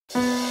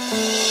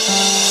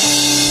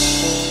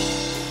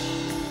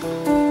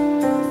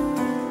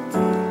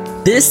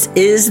This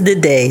is the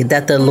day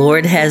that the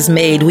Lord has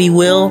made. We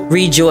will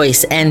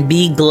rejoice and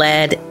be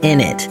glad in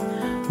it.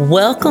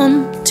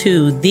 Welcome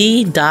to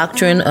the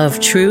Doctrine of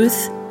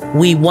Truth.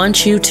 We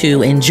want you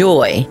to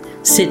enjoy,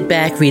 sit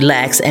back,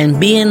 relax, and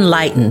be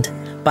enlightened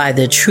by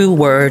the true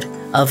word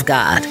of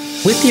God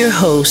with your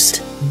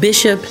host,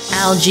 Bishop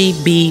Algie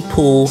B.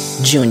 Poole,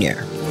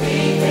 Jr.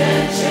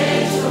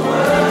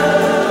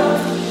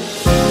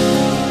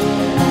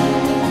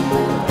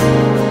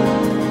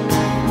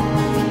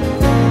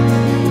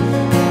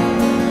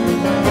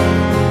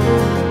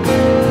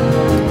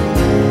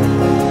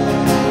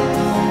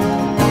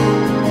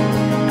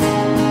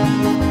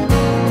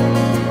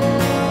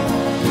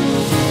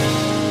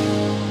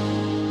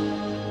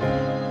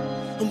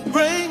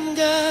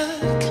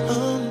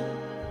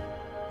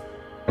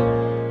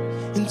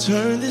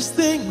 Turn this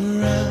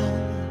thing around.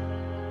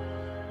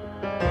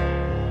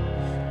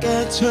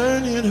 God,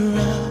 turn it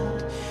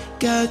around.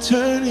 God,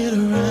 turn it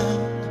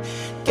around.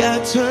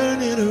 God,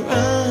 turn it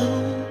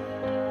around.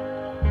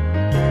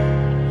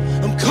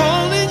 I'm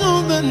calling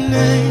on the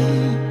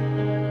name.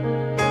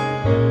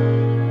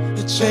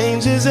 It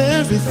changes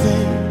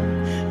everything.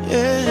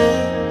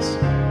 Yes.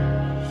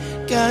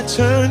 God,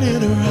 turn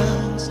it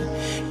around.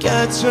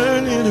 God,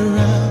 turn it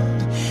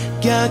around.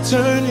 God,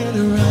 turn it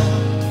around.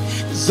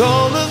 'Cause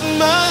all of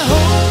my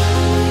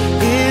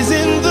hope is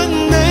in the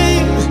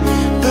name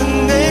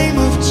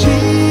of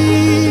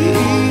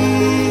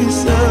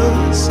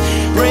Jesus.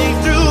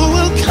 Breakthrough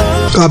will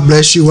come. God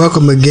bless you.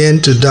 Welcome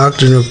again to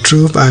Doctrine of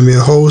Truth. I'm your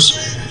host,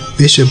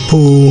 Bishop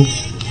Poole.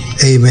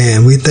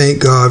 Amen. We thank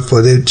God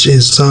for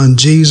His Son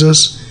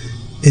Jesus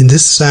in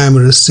this time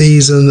of the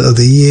season of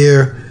the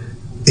year.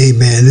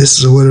 Amen. This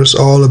is what it's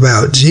all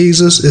about.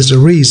 Jesus is the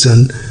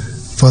reason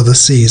for the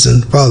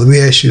season. Father, we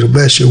ask you to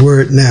bless your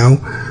word now.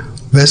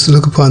 Best to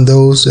look upon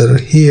those that are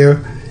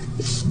here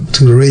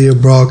to the radio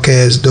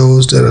broadcast,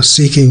 those that are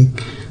seeking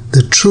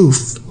the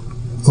truth,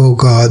 oh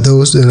God,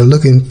 those that are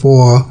looking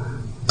for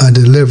a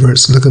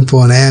deliverance, looking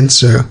for an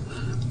answer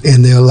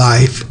in their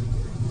life.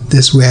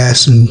 This we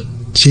ask in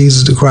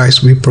Jesus the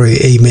Christ, we pray.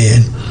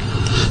 Amen.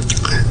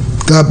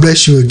 God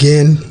bless you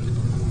again.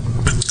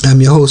 I'm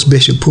your host,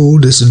 Bishop Poole.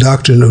 This is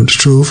Doctrine of the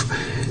Truth.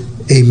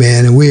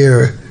 Amen. And we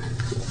are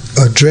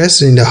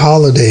addressing the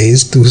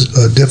holidays through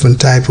a different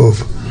type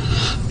of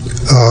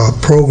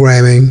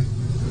programming.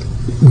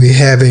 We're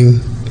having,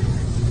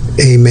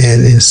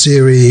 amen, in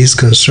series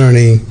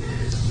concerning,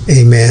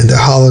 amen, the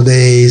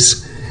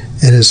holidays,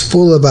 and it's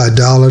full of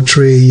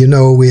idolatry. You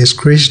know, we as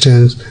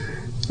Christians,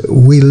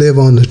 we live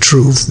on the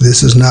truth.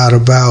 This is not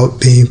about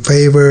being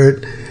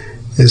favored.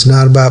 It's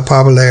not about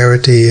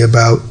popularity,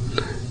 but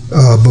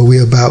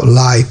we're about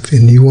life.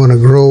 And you want to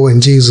grow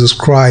in Jesus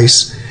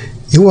Christ.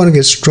 You want to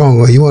get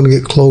stronger. You want to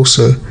get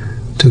closer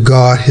to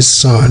God, His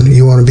Son.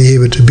 You want to be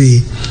able to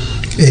be,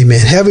 amen,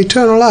 have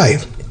eternal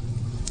life.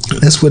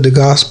 That's what the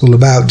gospel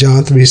about.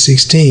 John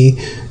 3:16.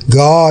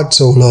 God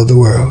so loved the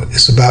world.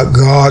 It's about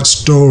God's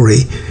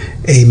story.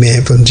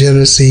 Amen. From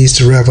Genesis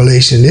to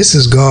Revelation. This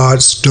is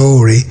God's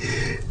story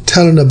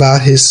telling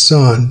about His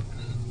Son.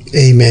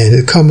 Amen.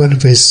 The coming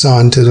of His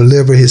Son to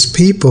deliver His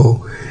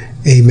people.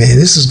 Amen.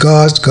 This is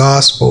God's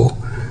gospel.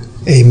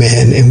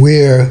 Amen. And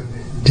we're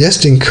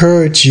just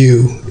encourage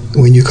you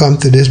when you come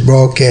to this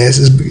broadcast.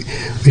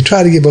 We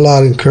try to give a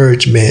lot of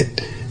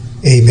encouragement.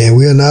 Amen.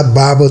 We are not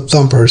Bible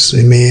thumpers.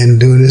 Amen.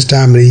 During this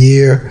time of the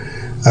year,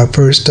 I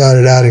first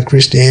started out in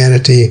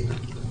Christianity.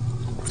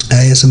 I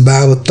had some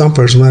Bible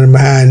thumpers running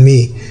behind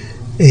me.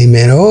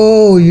 Amen.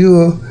 Oh,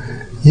 you're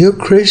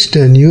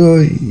Christian.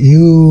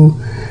 You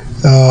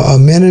a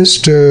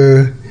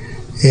minister,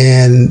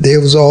 and it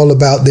was all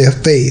about their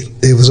faith.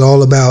 It was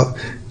all about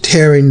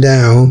tearing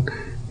down,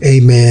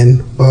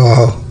 amen,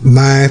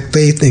 my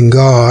faith in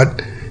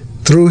God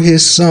through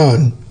His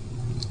Son,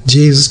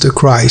 Jesus the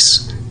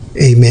Christ.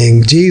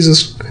 Amen.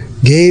 Jesus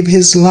gave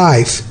His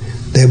life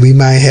that we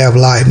might have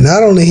life,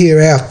 not only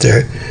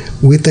hereafter.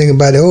 We think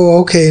about it,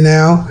 okay,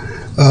 now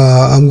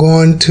I'm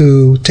going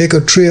to take a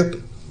trip.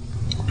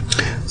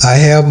 I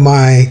have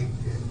my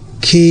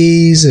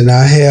keys and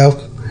I have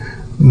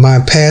my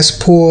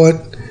passport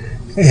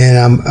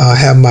and I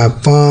have my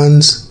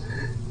funds.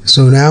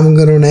 So now I'm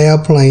going to go on an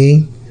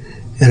airplane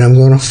and I'm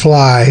going to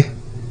fly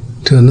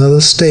to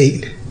another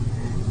state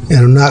and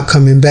I'm not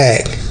coming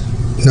back.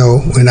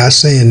 No, we're not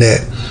saying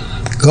that.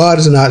 God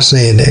is not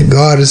saying that.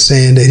 God is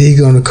saying that He's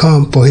going to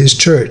come for His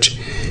church.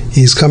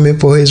 He's coming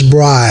for His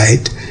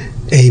bride.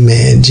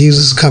 Amen.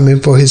 Jesus is coming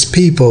for His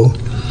people.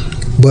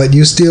 But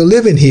you're still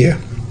living here.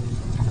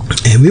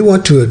 And we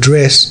want to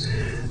address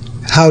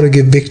how to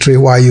get victory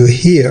while you're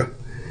here.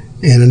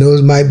 And I know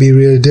it might be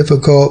really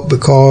difficult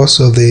because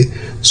of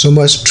so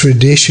much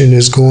tradition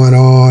is going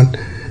on.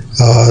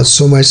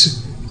 So much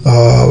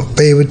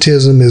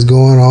favoritism is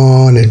going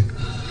on. And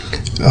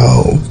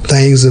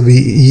things of the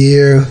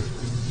year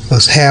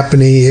is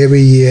happening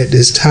every year at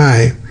this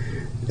time.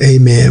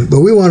 Amen. But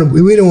we want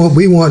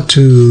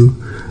to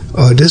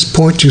just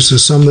point you to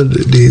some of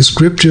the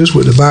scriptures,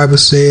 what the Bible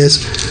says.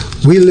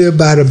 We live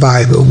by the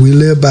Bible. We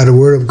live by the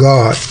Word of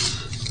God.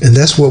 And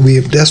that's what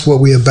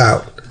we're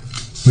about.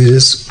 We're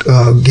just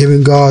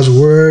giving God's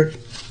word,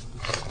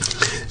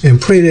 and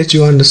pray that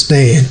you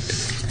understand.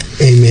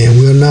 Amen.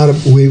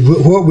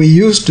 What we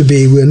used to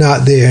be, we're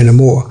not there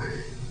anymore.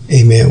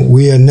 Amen.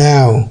 We are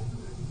now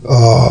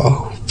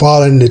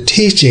following the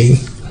teaching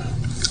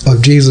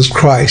of Jesus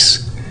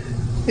Christ.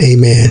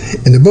 Amen.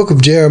 In the book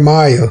of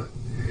Jeremiah,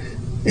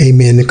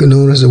 amen,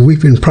 known as the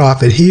weeping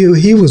prophet,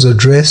 he was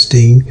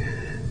addressing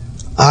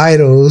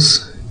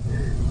idols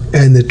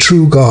and the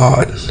true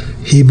God.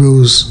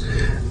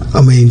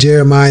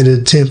 Jeremiah,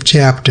 the 10th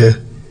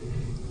chapter.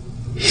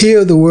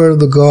 Hear the word of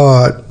the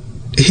God,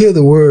 hear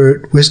the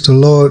word which the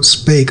Lord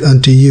spake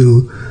unto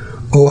you,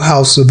 O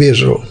house of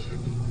Israel.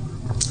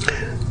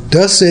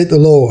 Thus saith the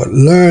Lord,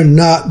 learn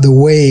not the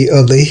way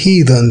of the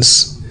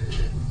heathens,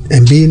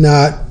 and be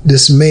not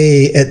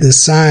dismayed at the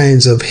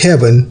signs of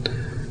heaven,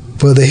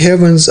 for the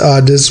heavens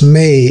are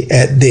dismayed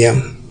at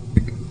them.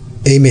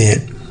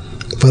 Amen.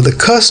 For the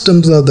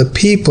customs of the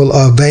people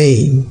are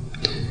vain.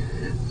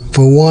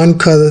 For one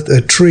cutteth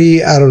a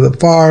tree out of the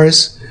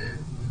forest,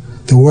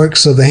 the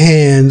works of the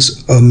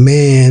hands of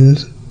man,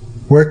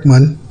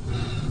 workman,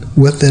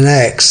 with an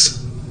axe.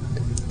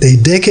 They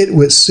deck it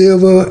with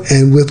silver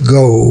and with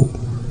gold.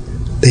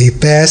 They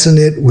fasten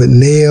it with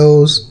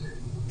nails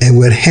and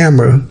with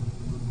hammers,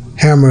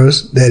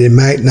 that it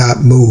might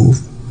not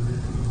move.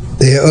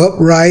 They are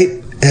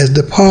upright as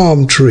the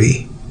palm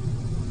tree,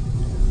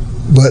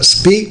 but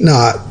speak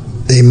not.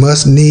 They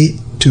must need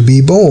to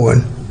be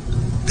born,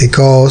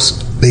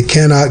 because they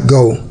cannot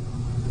go.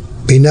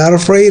 Be not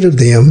afraid of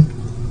them,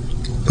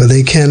 for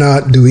they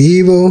cannot do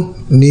evil,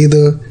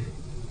 neither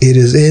it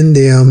is in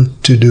them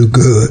to do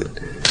good.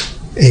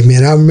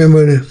 Amen. I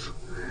remember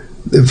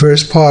the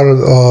first part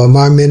of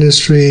my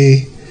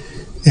ministry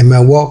and my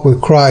walk with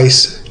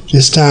Christ,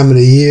 this time of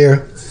the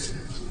year,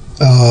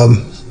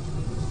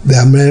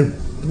 that I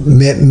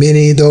met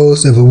many of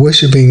those that were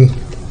worshiping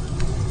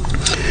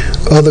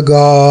other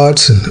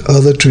gods and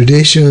other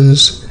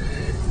traditions.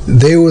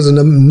 There was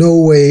no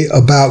way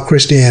about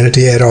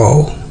Christianity at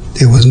all.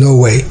 There was no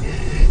way.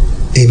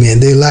 Amen.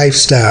 Their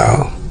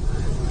lifestyle,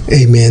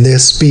 amen, their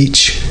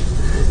speech,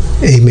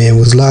 amen,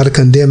 was a lot of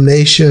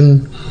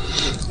condemnation,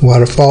 a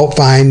lot of fault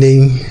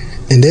finding,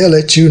 and they'll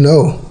let you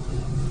know,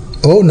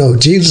 oh no,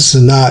 Jesus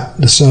is not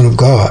the Son of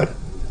God.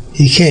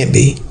 He can't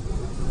be.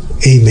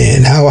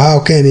 Amen. How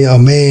can a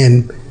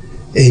man,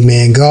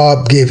 amen,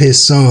 God give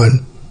his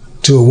son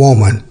to a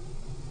woman?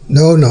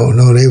 No.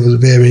 They was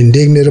very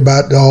indignant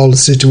about all the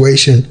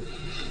situation,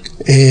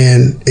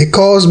 and it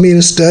caused me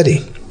to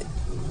study.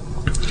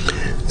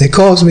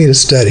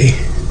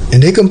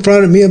 And they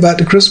confronted me about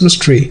the Christmas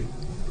tree.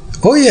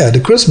 Oh yeah,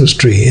 the Christmas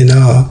tree. And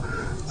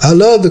I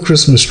love the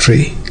Christmas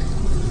tree.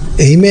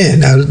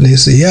 Amen. They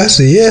said, yeah. I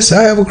said, yes,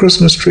 I have a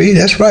Christmas tree.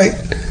 That's right.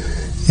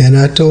 And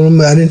I told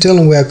them, I didn't tell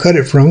them where I cut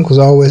it from, because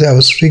I always have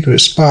a secret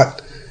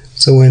spot.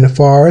 So in the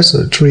forest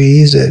or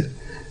trees, that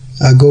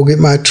I go get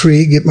my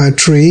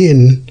tree,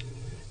 and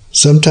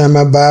sometime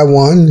I buy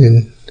one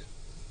and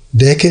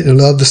deck it. I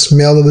love the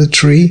smell of the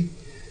tree.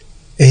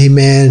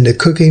 Amen. The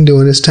cooking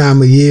during this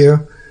time of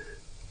year.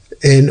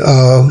 And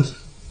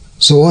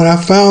so when I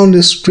found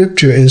this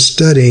scripture in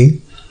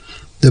studying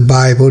the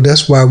Bible,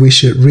 that's why we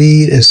should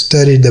read and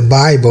study the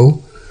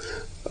Bible.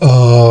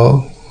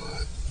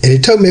 And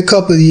it took me a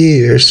couple of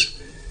years,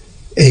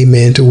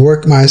 amen, to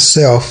work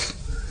myself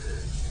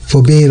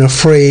for being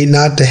afraid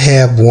not to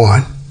have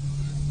one.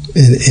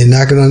 And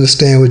I can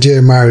understand what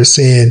Jeremiah is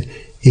saying.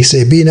 He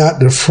said, be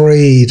not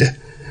afraid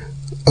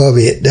of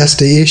it. That's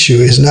the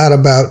issue. It's not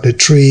about the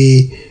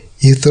tree.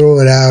 You throw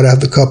it out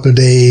after a couple of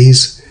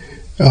days.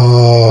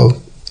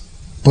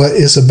 But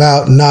it's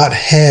about not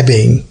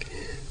having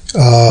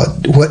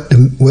what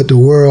the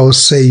world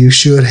say you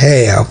should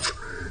have.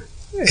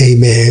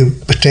 Amen.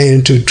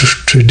 Pertaining to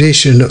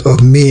tradition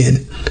of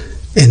men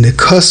and the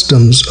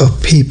customs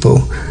of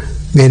people.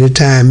 Many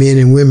times, men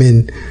and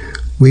women,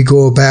 we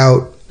go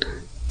about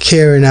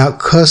carrying out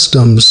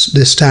customs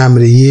this time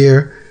of the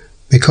year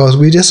because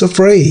we're just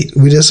afraid.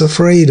 We're just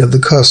afraid of the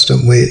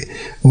custom.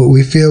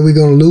 We feel we're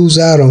going to lose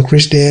out on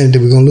Christianity.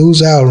 We're going to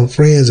lose out on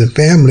friends and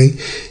family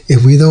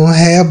if we don't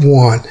have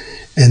one.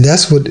 And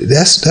that's what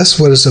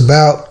it's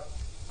about.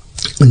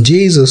 And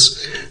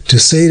Jesus, to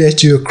say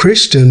that you're a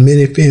Christian,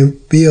 many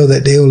feel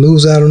that they'll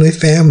lose out on their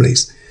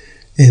families.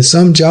 And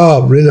some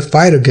job really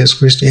fight against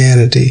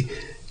Christianity.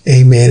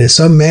 Amen. And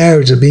some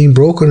marriages are being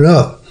broken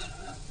up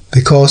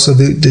because of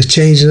the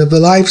changing of the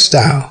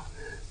lifestyle.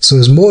 So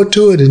there's more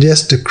to it than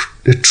just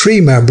the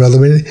tree, my brother.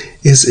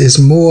 It's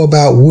more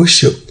about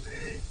worship.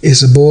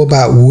 It's more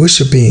about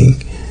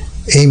worshiping.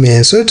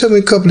 Amen. So it took me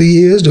a couple of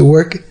years to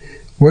work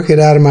it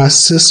out of my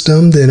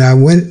system. Then I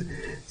went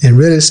and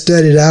really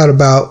studied out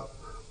about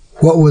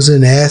what was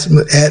in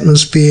the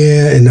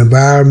atmosphere and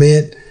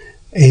environment,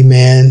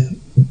 amen,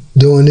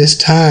 during this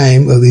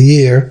time of the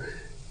year.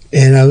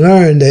 And I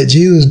learned that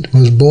Jesus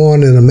was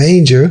born in a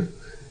manger,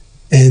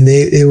 and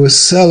they were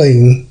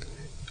selling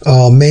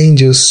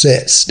manger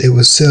sets. They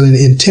were selling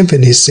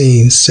nativity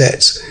scene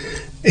sets,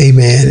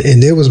 amen.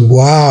 And it was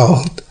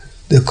wild.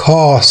 the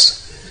cost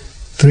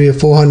 $300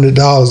 or $400,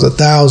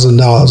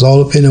 $1,000,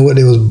 all depending on what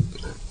it was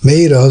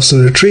made of. So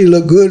the tree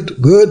looked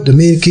good to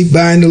me to keep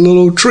buying the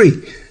little tree,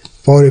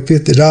 $40,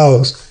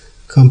 $50,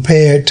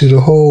 compared to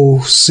the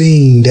whole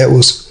scene that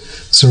was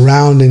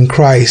surrounding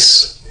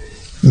Christ,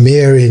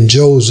 Mary and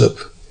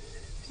Joseph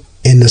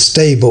in the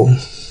stable.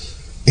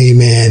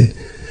 Amen.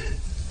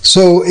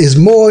 So it's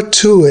more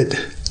to it.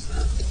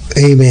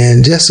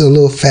 Amen. Just a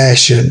little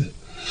fashion.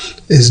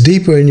 It's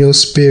deeper in your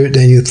spirit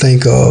than you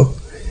think of.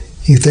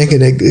 You're thinking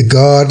that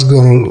God's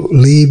going to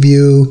leave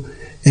you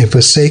and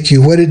forsake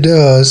you. What it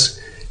does,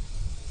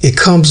 it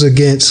comes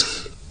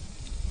against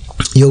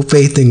your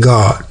faith in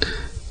God.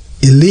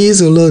 It leaves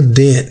a little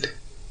dent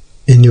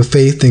in your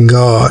faith in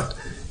God.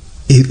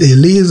 It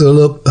leaves a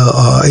little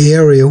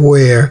area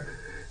where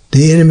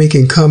the enemy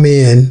can come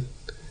in,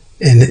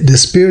 and the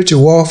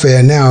spiritual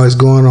warfare now is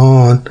going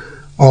on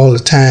all the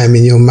time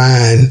in your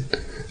mind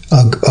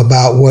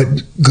about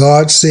what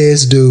God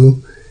says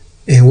do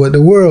and what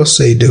the world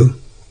say do.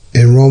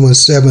 And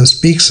Romans 7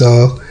 speaks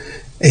of,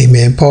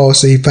 amen, Paul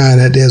said he find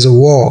that there's a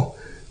war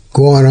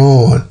going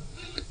on,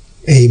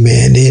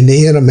 amen, in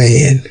the inner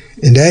man.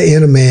 And that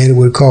inner man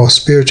would call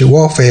spiritual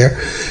warfare,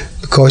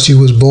 because you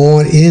was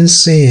born in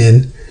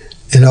sin,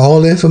 and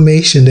all the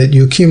information that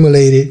you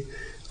accumulated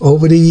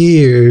over the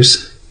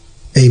years,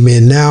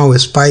 amen, now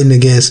is fighting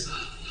against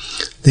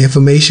the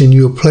information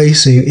you're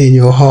placing in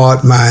your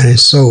heart, mind, and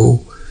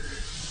soul.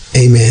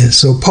 Amen.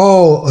 So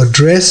Paul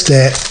addressed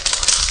that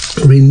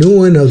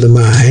renewing of the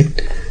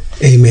mind.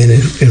 Amen.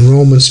 In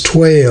Romans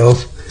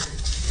 12,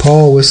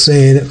 Paul was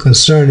saying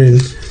concerning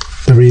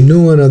the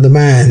renewing of the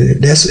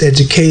mind. That's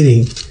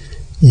educating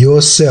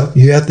yourself.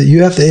 You have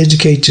to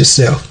educate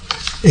yourself.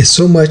 It's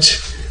so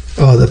much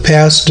the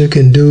pastor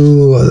can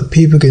do or the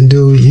people can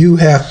do. You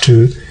have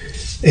to,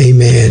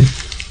 amen,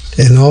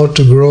 in order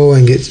to grow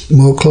and get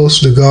more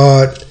close to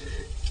God,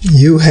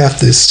 you have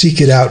to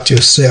seek it out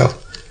yourself.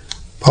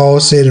 Paul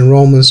said in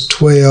Romans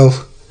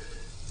 12,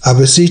 I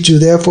beseech you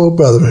therefore,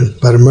 brethren,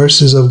 by the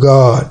mercies of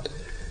God,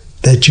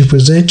 that you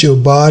present your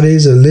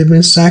bodies a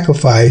living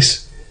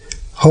sacrifice,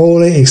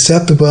 holy,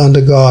 acceptable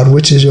unto God,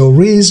 which is your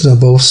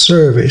reasonable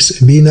service.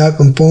 And be not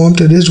conformed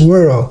to this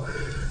world,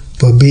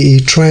 but be ye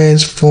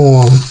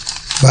transformed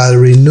by the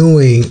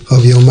renewing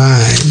of your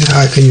mind.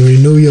 How can you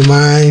renew your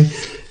mind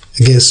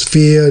against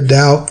fear,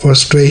 doubt,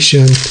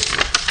 frustration?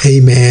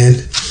 Amen.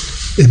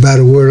 It's by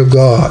the word of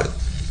God.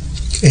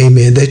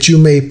 Amen. That you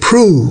may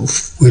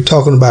prove. We're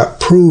talking about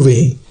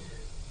proving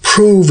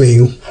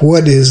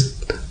what is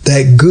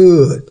that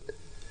good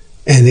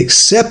and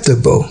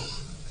acceptable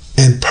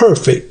and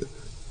perfect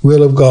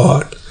will of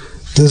God.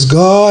 Does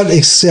God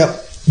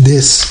accept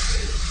this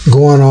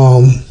going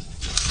on?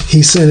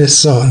 He sent his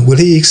son. Will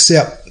he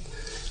accept,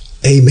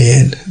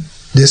 amen,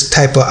 this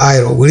type of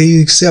idol? Will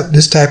he accept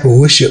this type of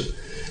worship?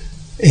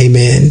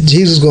 Amen.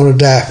 Jesus is going to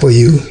die for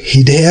you.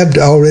 He had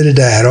already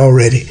died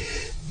already.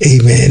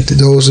 Amen. To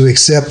those who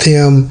accept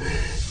him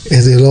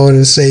as their Lord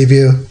and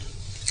Savior,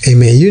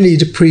 amen. You need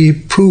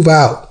to prove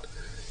out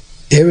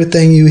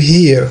everything you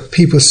hear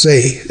people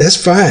say.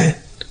 That's fine.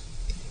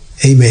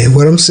 Amen.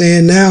 What I'm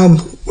saying now,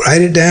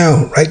 write it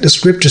down. Write the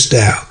scriptures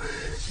down.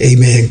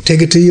 Amen.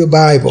 Take it to your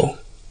Bible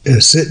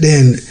and sit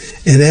there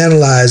and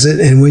analyze it.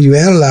 And when you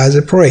analyze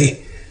it,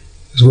 pray.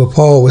 That's what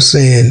Paul was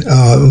saying.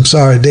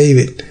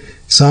 David.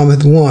 Psalm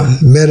 1.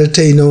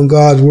 Meditating on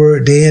God's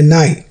word day and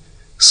night.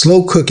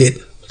 Slow cook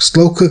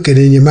it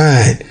in your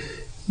mind.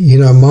 You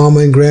know,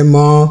 mama and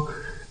grandma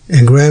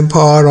and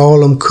grandpa,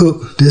 all of them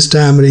cook this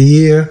time of the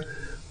year.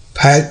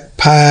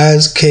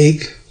 Pies,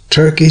 cake,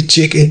 turkey,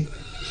 chicken.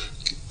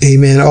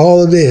 Amen.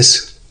 All of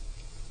this.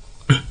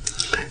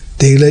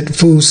 They let the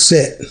food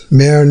set,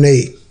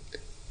 marinate.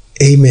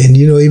 Amen.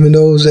 You know, even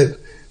those that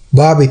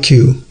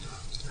barbecue,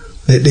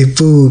 let their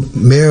food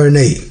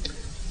marinate.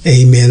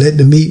 Amen. Let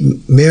the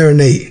meat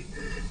marinate.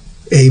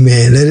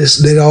 Amen.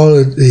 Let all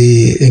of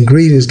the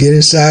ingredients get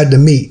inside the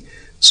meat.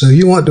 So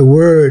you want the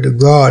word of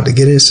God to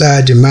get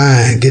inside your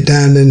mind, get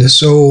down in the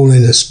soul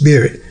and the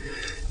spirit.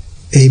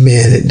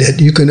 Amen. That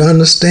you can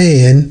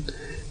understand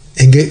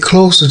and get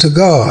closer to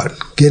God.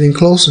 Getting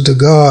closer to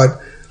God,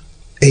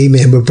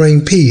 amen, will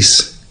bring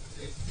peace.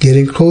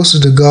 Getting closer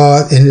to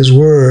God and his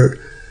word,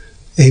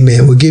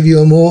 amen, will give you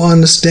a more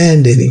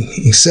understanding,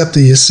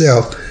 accepting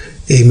yourself.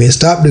 Amen.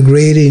 Stop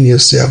degrading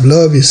yourself.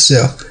 Love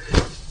yourself.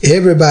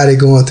 Everybody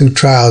going through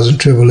trials and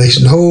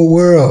tribulation. The whole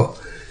world,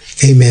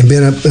 amen,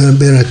 been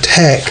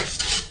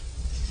attacked,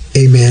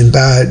 amen,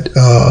 by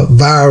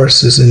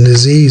viruses and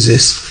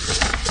diseases.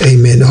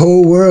 Amen. The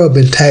whole world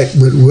been attacked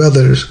with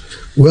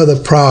weather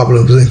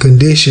problems and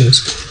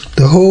conditions.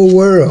 The whole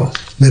world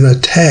been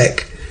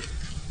attacked.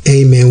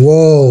 Amen.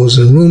 Walls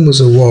and rumors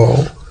of war.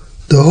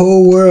 The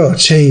whole world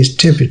changed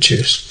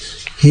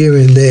temperatures here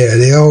and there.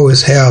 They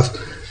always have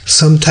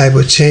some type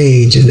of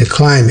change in the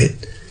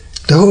climate.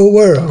 The whole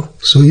world.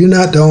 So you're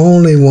not the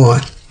only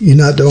one. You're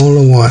not the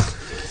only one.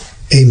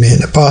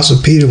 Amen.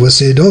 Apostle Peter would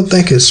say, don't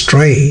think it's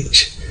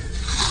strange.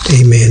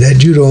 Amen.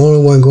 That you're the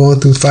only one going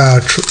through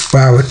fire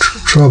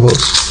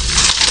troubles.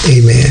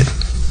 Amen.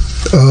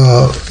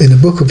 in the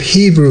book of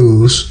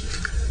Hebrews,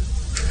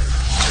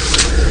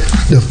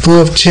 the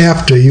 4th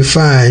chapter, you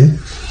find,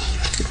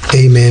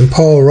 amen,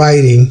 Paul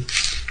writing,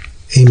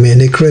 amen,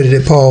 they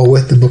credited Paul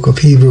with the book of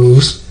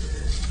Hebrews,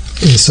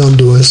 and some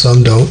do and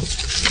some don't,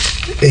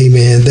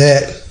 amen,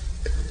 that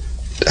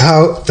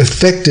how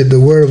effective the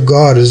Word of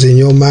God is in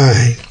your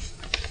mind,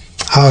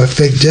 how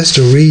effective just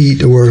to read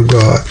the Word of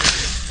God,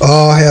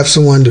 or have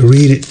someone to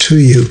read it to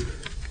you.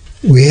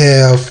 We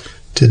have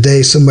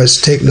today so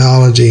much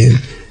technology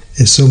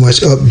and so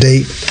much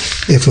update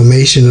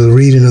information of the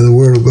reading of the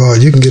Word of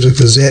God. You can get a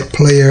cassette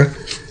player,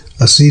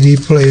 a CD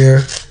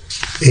player,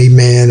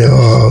 amen,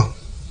 or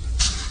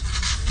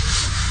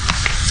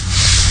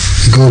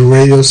you go to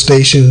radio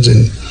stations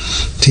and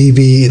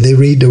TV and they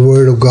read the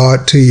Word of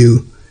God to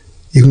you.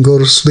 You can go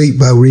to sleep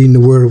by reading the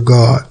Word of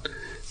God.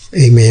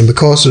 Amen.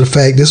 Because of the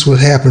fact this would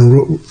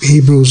happen,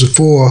 Hebrews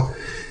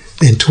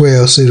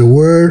 4:12 say the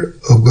Word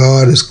of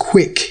God is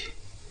quick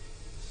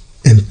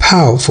and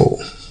powerful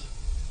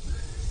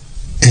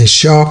and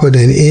sharper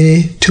than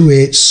any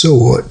two-edged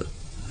sword,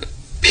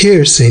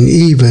 piercing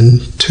even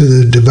to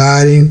the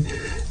dividing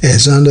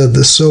as under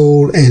the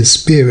soul and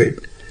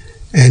spirit,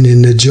 and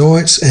in the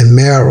joints and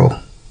marrow,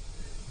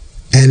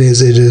 and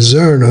is a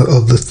discerner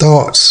of the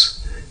thoughts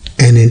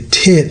and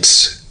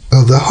intents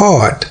of the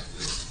heart.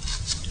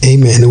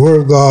 Amen. The Word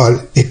of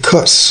God, it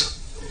cuts.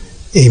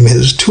 Amen.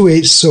 It's a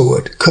two-edged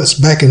sword. It cuts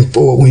back and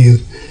forth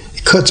it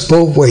cuts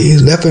both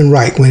ways, left and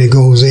right when it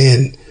goes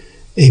in.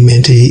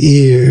 Amen. To your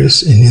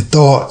ears and your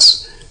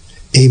thoughts.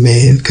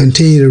 Amen.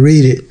 Continue to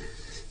read it.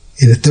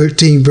 In the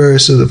 13th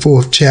verse of the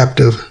 4th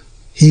chapter of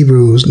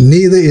Hebrews,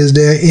 neither is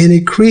there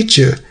any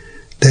creature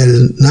that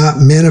is not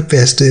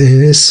manifested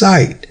in his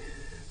sight,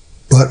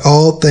 but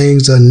all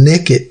things are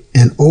naked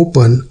and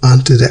open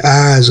unto the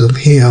eyes of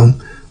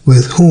him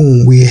with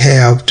whom we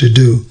have to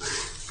do.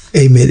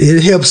 Amen.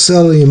 It helps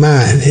settle your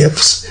mind. It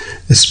helps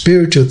the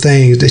spiritual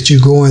things that you're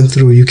going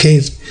through. You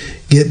can't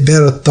get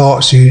better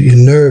thoughts. You're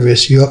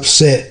nervous. You're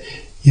upset.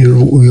 You're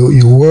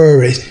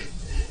worried.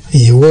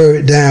 And you're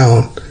worried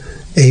down.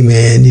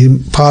 Amen. You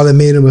probably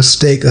made a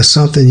mistake or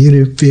something you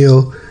didn't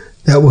feel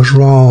that was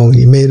wrong.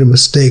 You made a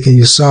mistake and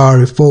you're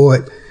sorry for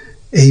it.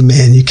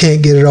 Amen. You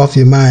can't get it off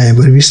your mind.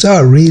 But if you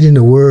start reading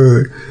the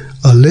Word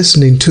or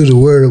listening to the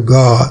Word of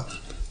God,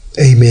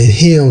 amen,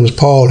 hymns,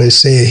 Paul has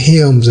said,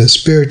 hymns and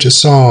spiritual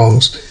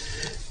songs,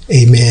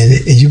 amen,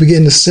 and you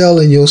begin to sell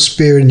in your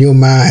spirit and your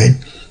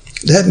mind,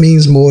 that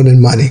means more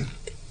than money.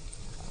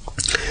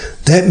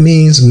 That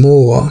means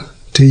more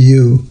to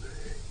you,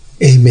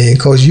 amen,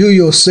 because you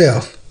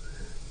yourself,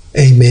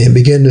 amen,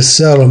 begin to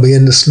settle,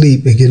 begin to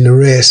sleep, begin to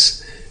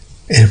rest,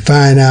 and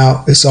find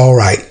out it's all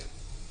right.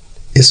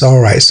 It's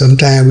all right.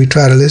 Sometimes we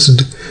try to listen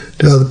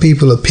to other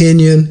people's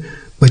opinion,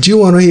 but you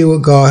want to hear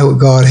what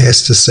God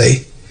has to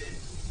say.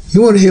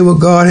 You want to hear what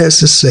God has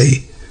to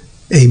say.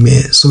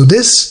 Amen. So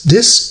this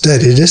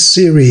study, this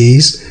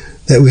series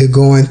that we're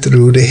going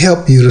through to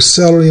help you to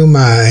settle your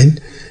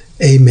mind,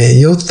 amen,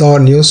 your thought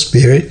and your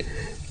spirit,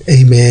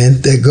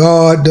 amen, that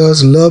God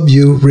does love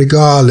you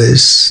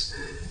regardless,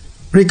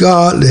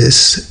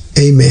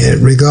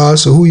 amen,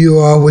 regardless of who you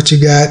are, what you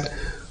got,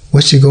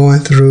 what you're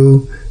going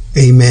through,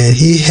 amen.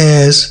 He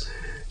has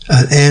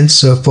an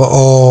answer for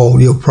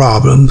all your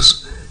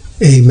problems,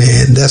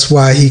 amen. That's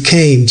why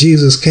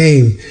Jesus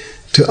came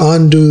to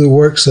undo the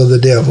works of the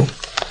devil.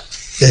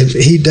 That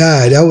he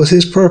died. That was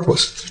his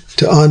purpose,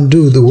 to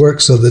undo the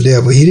works of the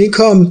devil. He didn't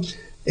come,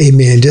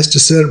 amen, just to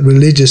set up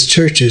religious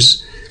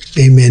churches.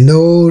 Amen.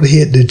 No,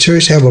 the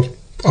church have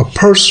a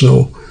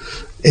personal,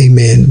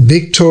 amen,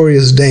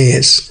 victorious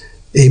dance.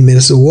 Amen.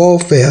 It's a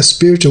warfare,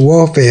 spiritual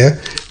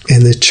warfare,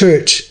 and the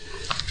church,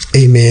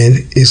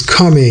 amen, is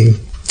coming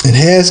and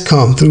has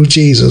come through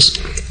Jesus,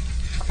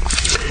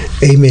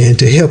 amen,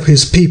 to help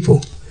his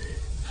people.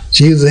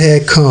 Jesus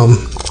had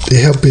come to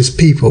help his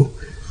people.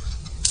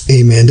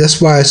 Amen. That's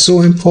why it's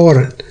so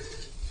important.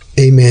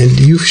 Amen.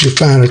 You should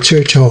find a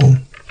church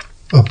home,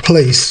 a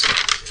place.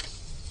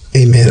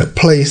 Amen. A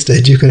place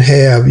that you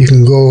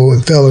can go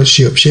and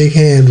fellowship, shake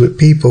hands with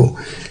people.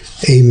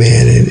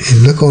 Amen.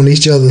 And look on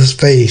each other's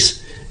face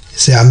and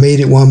say, I made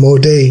it one more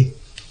day.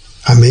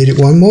 I made it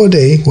one more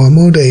day.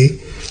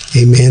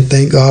 Amen.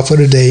 Thank God for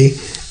the day.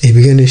 And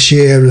begin to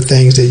share the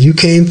things that you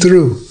came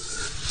through,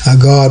 how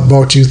God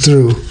brought you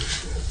through.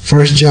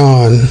 1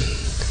 John,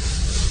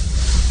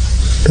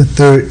 the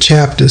 3rd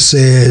chapter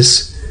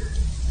says,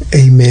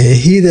 amen,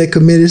 he that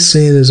committeth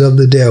sin is of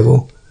the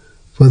devil,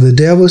 for the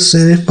devil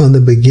sinned from the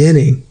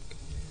beginning.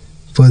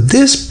 For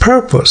this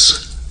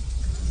purpose,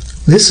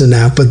 listen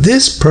now, for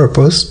this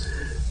purpose,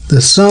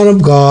 the Son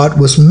of God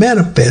was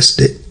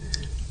manifested,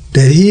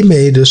 that he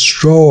may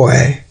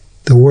destroy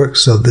the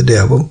works of the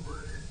devil.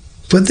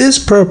 For this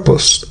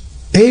purpose,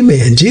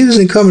 amen. Jesus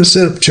didn't come to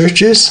set up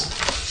churches.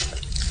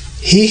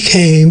 He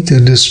came to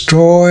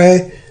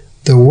destroy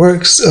the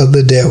works of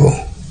the devil.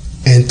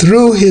 And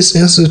through his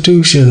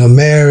institution of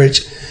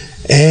marriage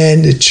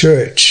and the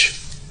church,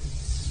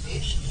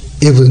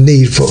 it was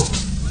needful,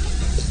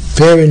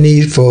 very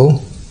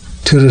needful,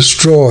 to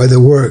destroy the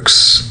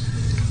works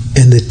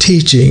and the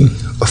teaching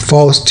of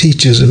false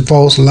teachers and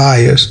false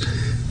liars,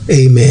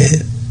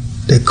 amen,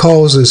 that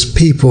causes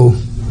people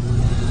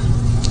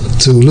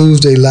to lose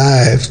their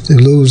lives, to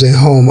lose their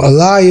home. A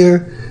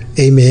liar,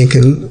 amen,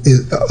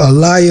 a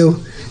liar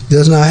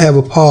does not have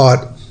a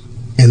part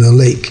in the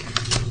lake.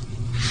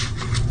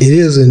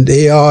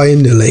 They are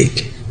in the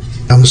lake.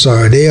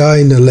 They are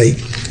in the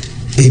lake.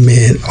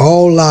 Amen.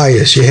 All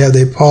liars shall have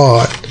their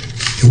part.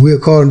 And we're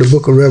according to the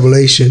book of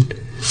Revelation,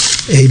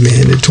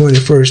 amen, the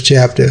 21st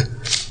chapter.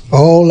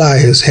 All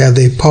liars have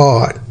their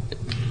part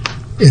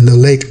in the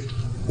lake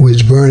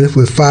which burneth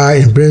with fire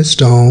and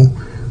brimstone,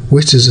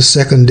 which is the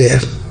second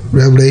death.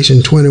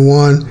 Revelation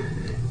 21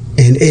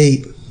 and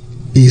 8,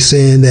 he's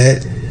saying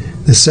that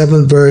the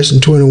 7th verse in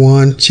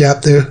 21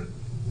 chapter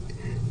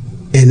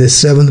and the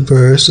 7th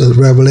verse of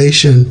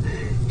Revelation,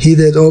 he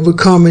that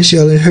overcometh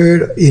shall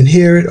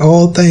inherit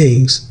all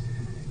things,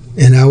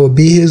 and I will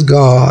be his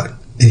God,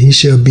 and he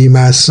shall be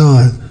my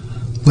son.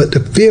 But the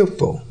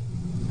fearful,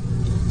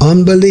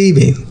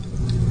 unbelieving,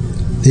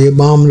 the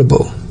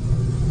abominable,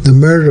 the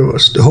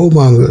murderers, the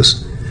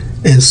whoremongers,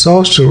 and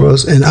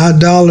sorcerers, and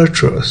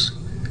idolaters,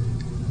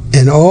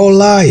 and all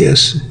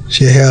liars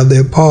shall have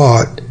their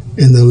part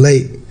in the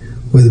lake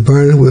with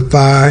burning with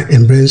fire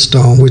and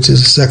brimstone, which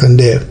is the second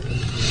death.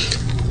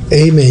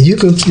 Amen. You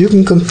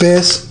can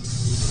confess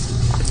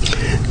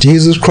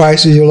Jesus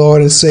Christ is your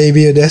Lord and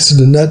Savior. That's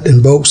the nut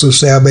and bolts of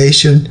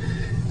salvation.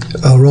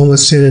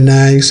 Romans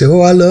 10:9. You say,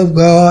 "Oh, I love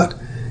God,"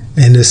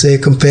 and they say,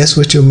 "Confess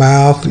with your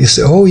mouth." You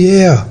say, "Oh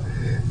yeah,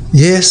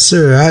 yes,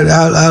 sir.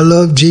 I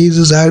love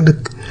Jesus. I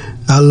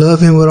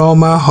love Him with all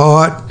my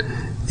heart."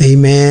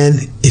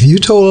 Amen. If you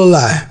told a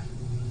lie,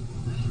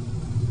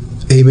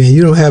 amen,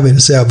 you don't have any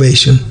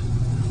salvation.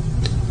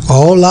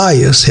 All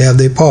liars have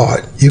their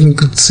part. You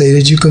can say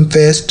that you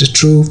confess the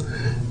truth,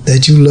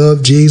 that you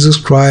love Jesus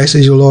Christ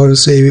as your Lord and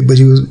Savior, but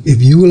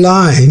if you were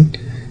lying,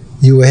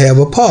 you will have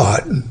a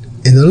part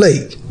in the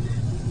lake.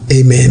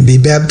 Amen. Be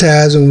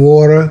baptized in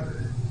water,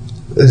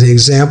 as the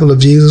example of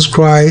Jesus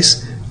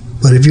Christ,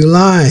 but if you're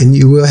lying,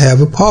 you will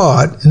have a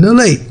part in the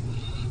lake.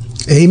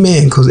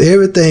 Amen. Because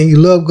everything, you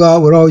love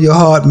God with all your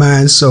heart,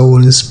 mind, soul,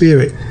 and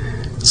spirit.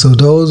 So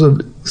those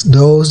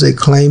that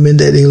claiming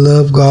that they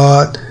love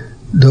God,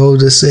 those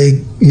that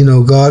say,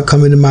 God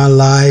come into my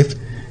life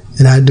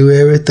and I do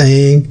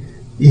everything,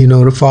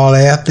 to follow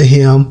after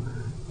Him.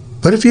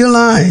 But if you're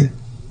lying,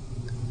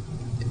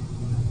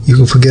 you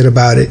can forget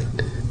about it.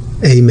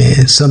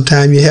 Amen.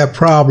 Sometimes you have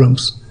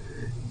problems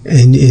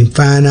and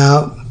find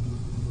out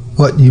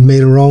what you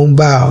made a wrong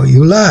vow.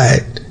 You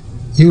lied.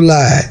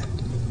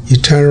 You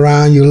turn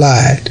around, you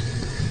lied.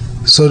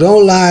 So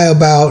don't lie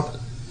about,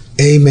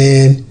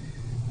 amen,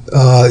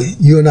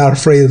 you're not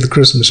afraid of the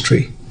Christmas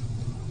tree.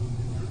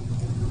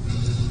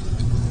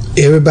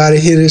 Everybody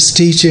hear this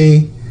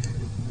teaching,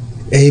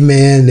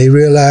 amen, they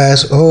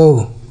realize,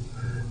 oh,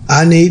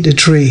 I need the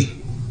tree.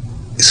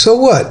 So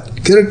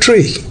what? Get a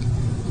tree.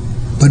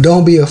 But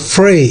don't be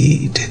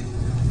afraid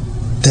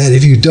that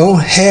if you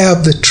don't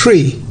have the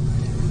tree,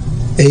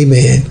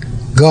 amen,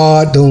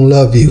 God don't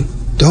love you.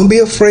 Don't be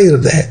afraid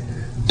of that.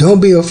 Don't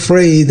be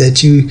afraid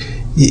that you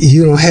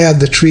don't have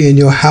the tree in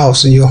your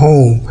house, in your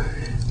home.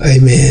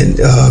 Amen.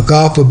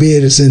 God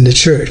forbid it's in the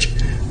church.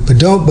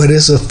 But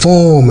it's a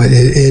form. It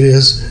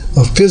is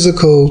a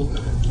physical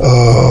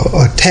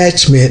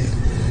attachment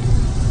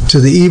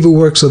to the evil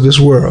works of this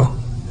world.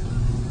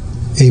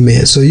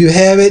 Amen. So you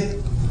have it.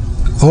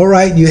 All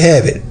right, you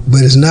have it.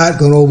 But it's not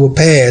going to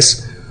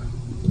overpass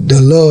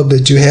the love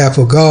that you have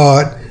for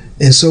God.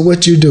 And so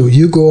what you do,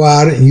 you go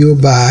out and you'll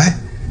buy,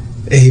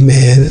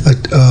 amen,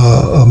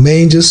 a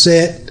manger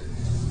set.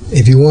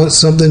 If you want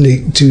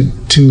something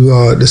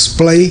to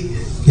display,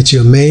 get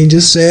your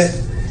manger set.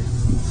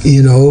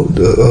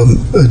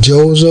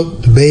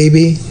 Joseph, the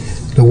baby,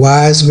 the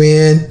wise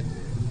men,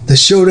 to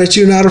show that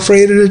you're not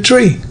afraid of the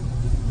tree.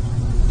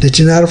 That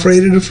you're not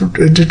afraid of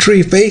the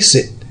tree. Face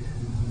it.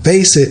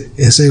 Face it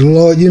and say,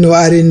 Lord,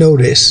 I didn't know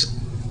this.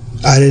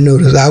 I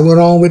went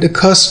on with the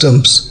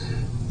customs.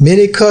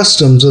 Many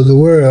customs of the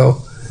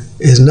world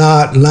is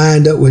not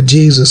lined up with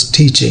Jesus'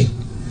 teaching.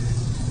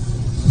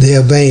 They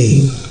are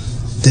vain.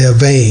 They are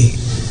vain.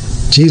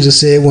 Jesus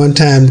said one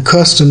time, the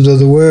customs of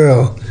the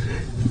world,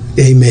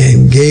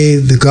 amen,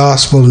 gave the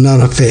gospel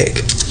none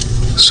effect.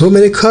 So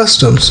many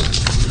customs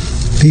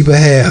people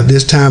have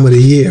this time of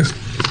the year.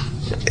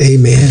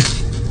 Amen.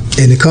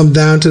 And it comes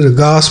down to the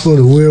gospel,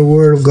 the real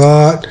word of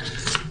God.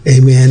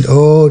 Amen.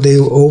 Oh, they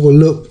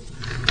overlook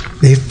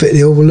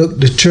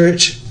the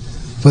church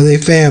for their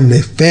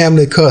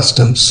family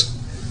customs.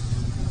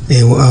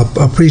 And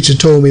a preacher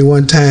told me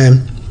one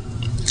time,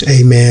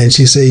 amen,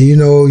 she said,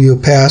 you're a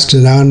pastor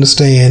and I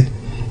understand,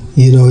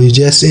 you're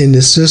just in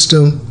the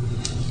system,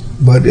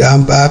 but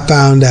I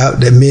found out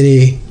that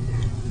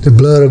the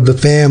blood of the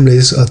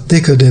families are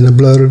thicker than the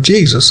blood of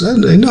Jesus.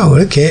 No,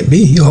 it can't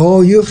be.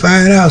 Oh, you'll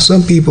find out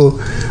some people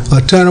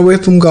are turning away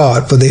from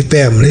God for their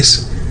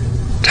families.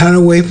 Turn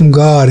away from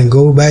God and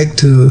go back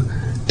to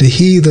the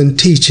heathen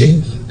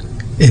teaching.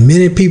 And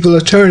many people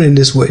are turning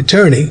this way,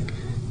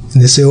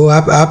 And they say, oh,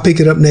 I'll pick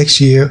it up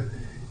next year.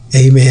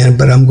 Amen.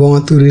 But I'm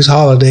going through these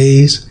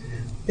holidays.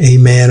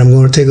 Amen. I'm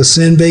going to take a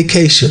Zen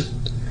vacation.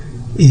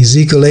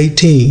 Ezekiel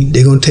 18.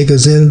 They're going to take a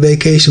Zen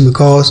vacation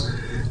because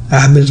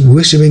I've been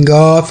worshiping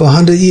God for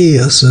 100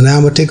 years. So now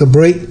I'm going to take a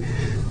break.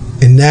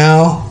 And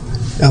now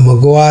I'm going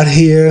to go out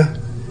here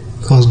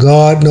because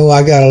God knows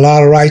I got a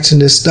lot of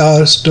righteousness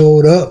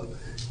stored up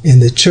in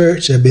the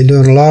church. I've been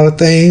doing a lot of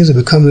things. I've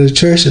been coming to the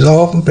church as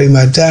often, pay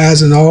my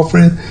tithes and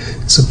offering,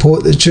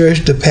 support the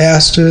church, the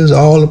pastors,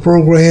 all the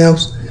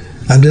programs.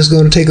 I'm just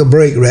going to take a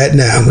break right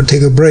now. I'm going to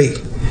take a break.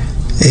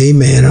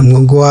 Amen. I'm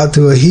going to go out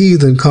to a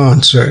heathen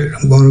concert.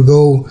 I'm going to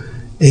go,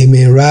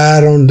 amen,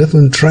 ride on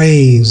different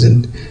trains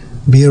and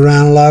be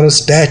around a lot of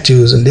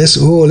statues and just,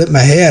 let my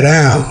hair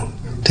down.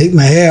 Take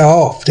my hair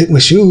off. Take my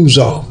shoes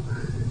off.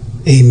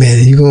 Amen.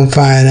 And you're going to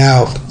find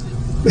out,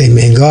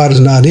 amen, God is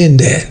not in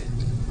that.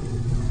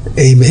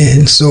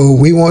 Amen. So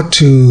we want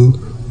to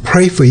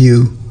pray for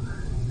you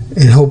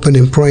and hoping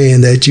and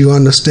praying that you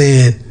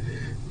understand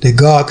that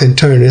God can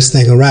turn this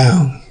thing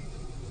around.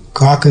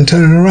 God can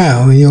turn it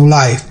around in your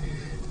life,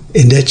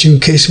 and that you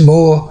can catch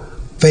more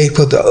faith.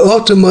 But the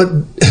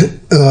ultimate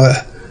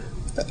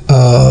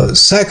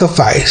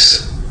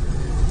sacrifice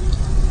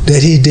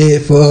that He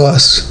did for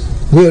us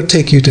will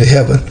take you to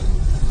heaven.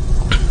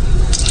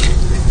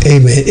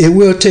 Amen. It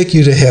will take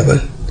you to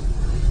heaven.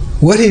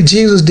 What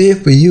Jesus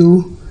did for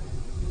you,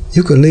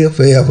 you can live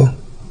forever.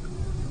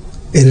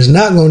 And it's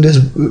not going to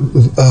just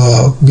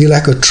be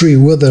like a tree,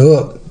 wither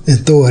up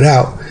and throw it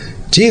out.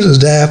 Jesus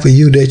died for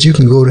you that you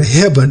can go to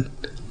heaven.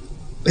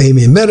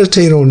 Amen.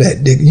 Meditate on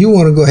that. You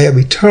want to go have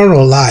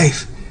eternal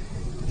life.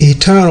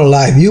 Eternal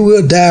life. You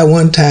will die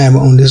one time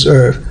on this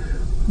earth.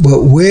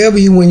 But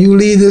when you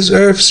leave this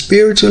earth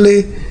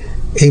spiritually,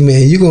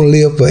 amen, you're going to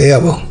live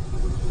forever.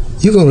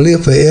 You're going to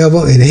live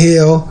forever in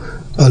hell,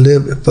 or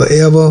live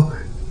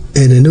forever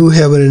in the new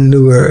heaven and the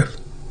new earth.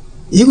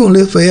 You're going to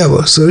live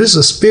forever. So this is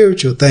a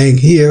spiritual thing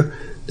here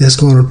that's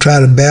going to try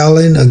to battle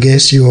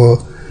against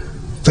your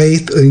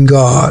faith in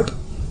God.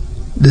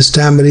 This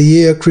time of the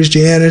year,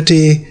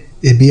 Christianity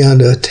is be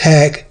under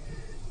attack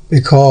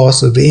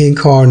because of the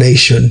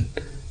incarnation,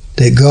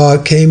 that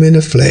God came in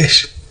the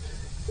flesh.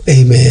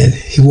 Amen.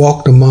 He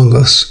walked among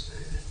us.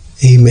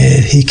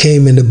 Amen. He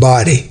came in the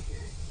body.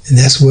 And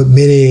that's what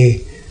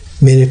many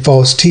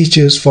false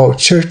teachers,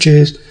 false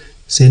churches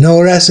say,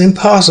 no, that's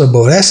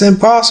impossible. That's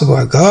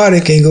impossible. God,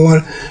 it can't go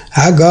on.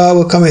 How God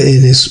will come in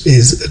and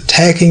is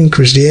attacking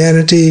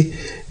Christianity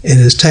and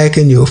is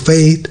attacking your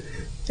faith.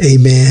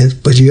 Amen.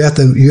 But you have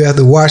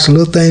to watch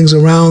little things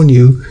around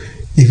you.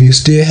 If you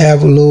still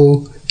have a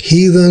little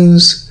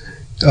heathens,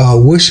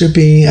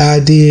 worshiping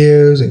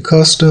ideas and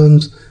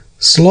customs,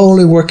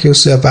 slowly work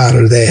yourself out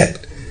of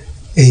that.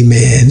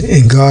 Amen.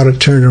 And God will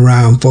turn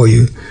around for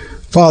you.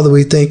 Father,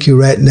 we thank you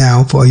right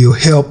now for your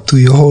help through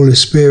your Holy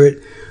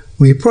Spirit.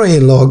 We pray,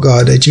 Lord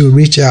God, that you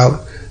reach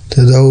out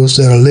to those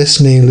that are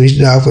listening,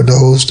 reach out for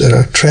those that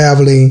are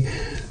traveling,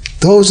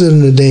 those that are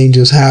in the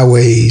dangerous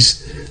highways.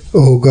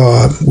 Oh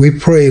God, we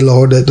pray,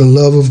 Lord, that the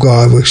love of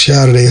God will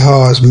shatter their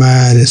hearts,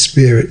 mind, and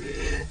spirit.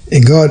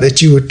 And God,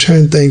 that you would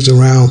turn things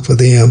around for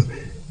them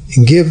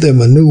and give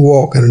them a new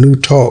walk and a new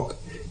talk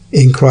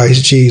in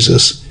Christ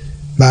Jesus.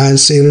 Bind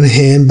Satan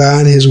hand,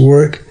 bind his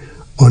work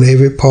on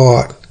every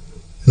part.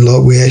 And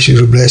Lord, we ask you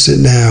to bless it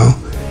now.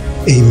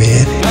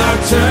 Amen. God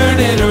turn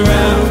it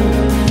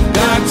around.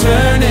 God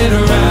turn it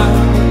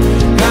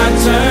around. God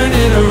turn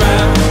it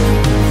around.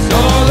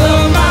 All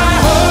of my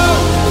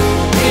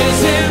hope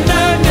is in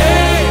the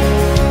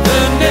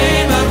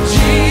name of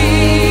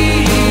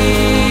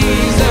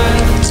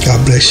Jesus.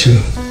 God bless you.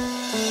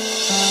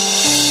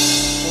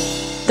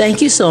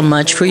 Thank you so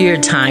much for your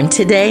time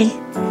today.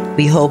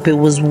 We hope it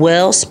was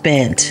well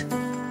spent.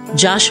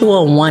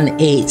 Joshua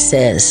 1:8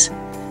 says,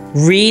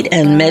 read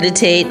and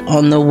meditate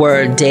on the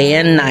word day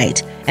and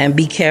night, and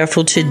be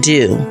careful to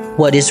do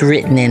what is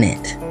written in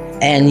it,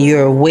 and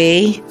your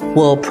way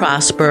will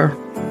prosper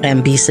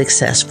and be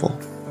successful.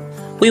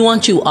 We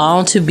want you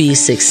all to be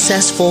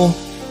successful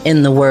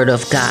in the Word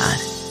of God.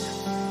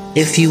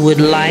 If you would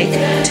like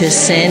to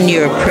send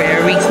your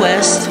prayer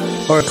requests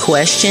or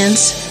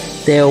questions,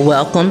 they're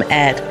welcome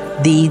at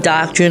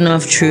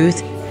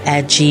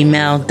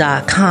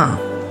thedoctrineoftruth@gmail.com.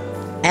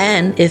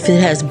 And if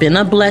it has been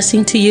a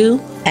blessing to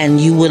you,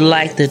 and you would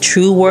like the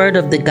true word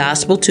of the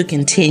gospel to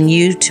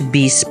continue to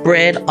be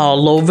spread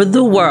all over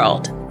the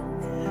world,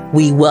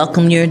 we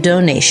welcome your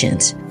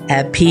donations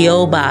at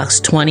P.O. Box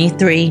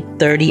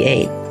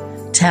 2338,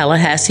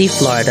 Tallahassee,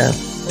 Florida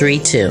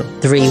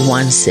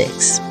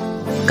 32316.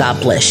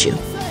 God bless you.